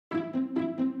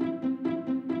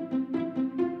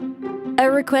A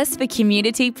request for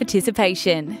community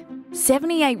participation.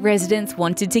 78 residents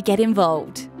wanted to get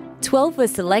involved. 12 were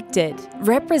selected,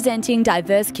 representing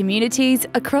diverse communities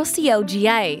across the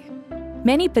LGA.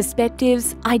 Many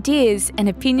perspectives, ideas and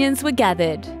opinions were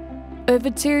gathered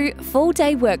over 2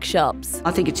 full-day workshops.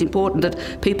 I think it's important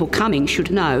that people coming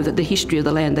should know that the history of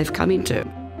the land they've come into.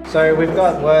 So we've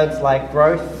got words like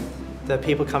growth, the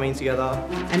people coming together.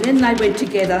 And then they went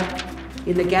together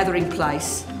in the gathering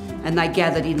place and they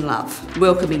gathered in love,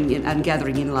 welcoming and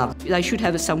gathering in love. They should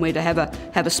have somewhere to have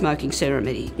a smoking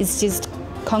ceremony. It's just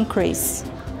concrete.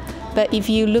 But if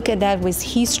you look at that with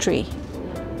history,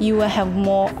 you will have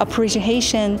more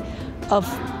appreciation of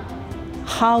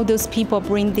how those people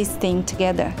bring this thing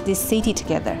together, this city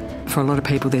together. For a lot of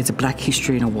people, there's a black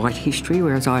history and a white history,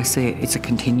 whereas I see it, it's a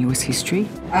continuous history.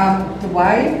 The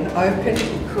wave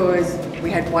opened because we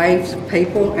had waves of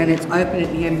people, and it's open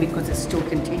at the end because it's still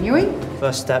continuing.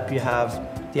 First step, you have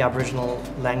the Aboriginal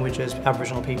languages,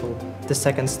 Aboriginal people. The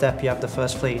second step, you have the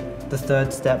First Fleet. The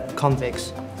third step,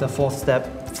 convicts. The fourth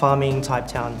step, farming type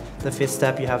town. The fifth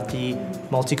step, you have the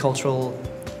multicultural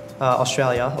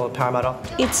Australia or Parramatta.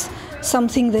 It's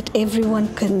something that everyone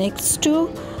connects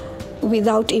to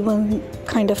without even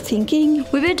kind of thinking.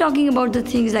 We were talking about the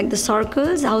things like the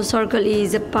circles, how circle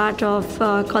is a part of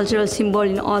cultural symbol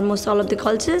in almost all of the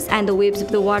cultures, and the waves of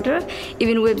the water.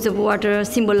 Even waves of water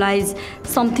symbolize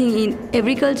something in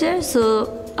every culture,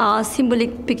 so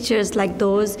symbolic pictures like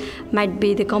those might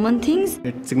be the common things.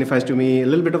 It signifies to me a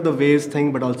little bit of the waves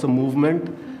thing, but also movement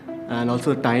and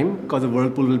also time, because the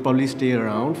whirlpool will probably stay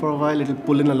around for a while. It'll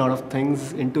pull in a lot of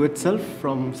things into itself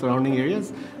from surrounding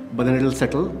areas, but then it'll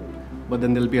settle. But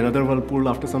then there'll be another whirlpool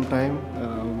after some time.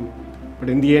 But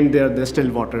in the end, they're still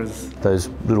waters. Those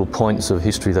little points of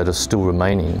history that are still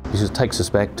remaining, because it takes us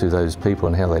back to those people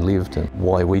and how they lived and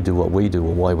why we do what we do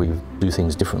or why we do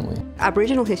things differently.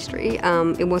 Aboriginal history,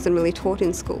 it wasn't really taught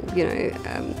in school,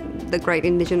 the great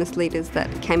Indigenous leaders that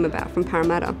came about from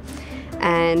Parramatta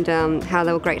and how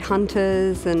they were great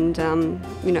hunters and,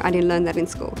 I didn't learn that in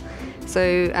school.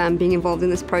 So being involved in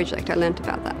this project, I learnt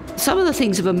about that. Some of the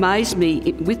things have amazed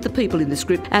me with the people in this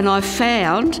group, and I've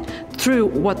found through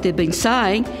what they've been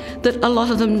saying that a lot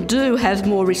of them do have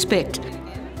more respect.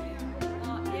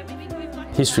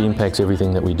 History impacts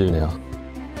everything that we do now.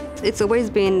 It's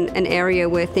always been an area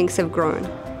where things have grown.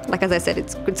 Like as I said,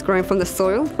 it's grown from the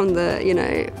soil, from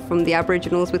the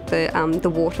Aboriginals with the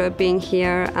water being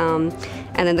here, and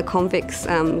then the convicts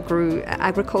grew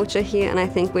agriculture here, and I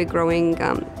think we're growing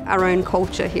our own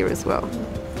culture here as well.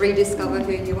 Rediscover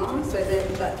who you are, so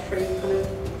that tree kind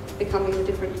of becoming the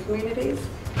different communities.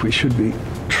 We should be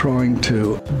trying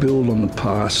to build on the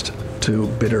past to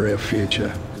better our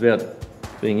future. It's about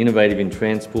being innovative in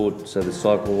transport, so the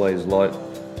cycleways,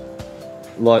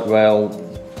 light rail,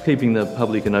 keeping the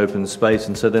public and open space,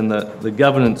 and so then the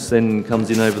governance then comes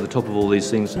in over the top of all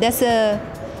these things. That's a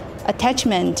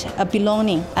attachment, a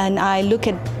belonging, and I look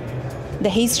at the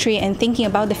history and thinking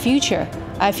about the future.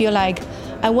 I feel like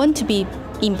I want to be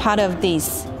in part of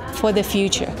this for the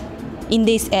future in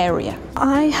this area.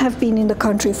 I have been in the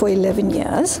country for 11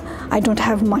 years. I don't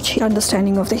have much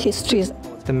understanding of the histories.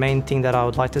 The main thing that I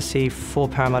would like to see for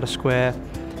Parramatta Square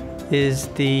is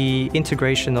the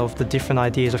integration of the different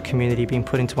ideas of community being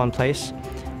put into one place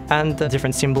and the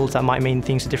different symbols that might mean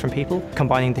things to different people.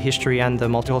 Combining the history and the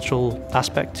multicultural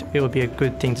aspect, it would be a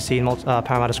good thing to see in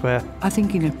Parramatta Square. I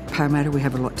think in Parramatta we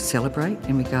have a lot to celebrate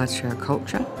in regards to our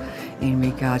culture, in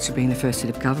regards to being the first set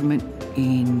of government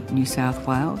in New South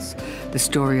Wales, the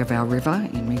story of our river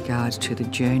in regards to the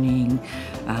journeying,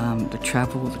 the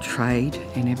travel, the trade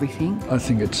and everything. I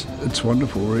think it's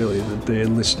wonderful really that they're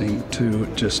listening to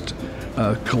just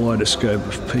a kaleidoscope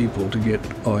of people to get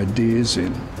ideas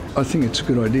in. I think it's a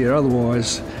good idea,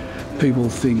 otherwise people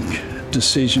think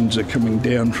decisions are coming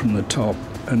down from the top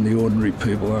and the ordinary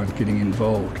people aren't getting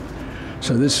involved.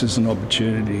 So this is an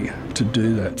opportunity to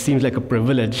do that. It seems like a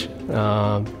privilege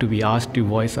to be asked to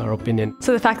voice our opinion.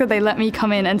 So the fact that they let me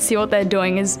come in and see what they're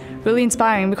doing is really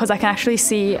inspiring because I can actually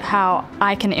see how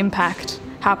I can impact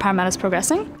how Parramatta's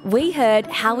progressing. We heard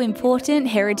how important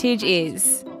heritage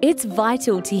is. It's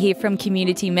vital to hear from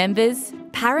community members.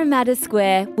 Parramatta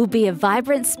Square will be a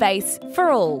vibrant space for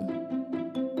all.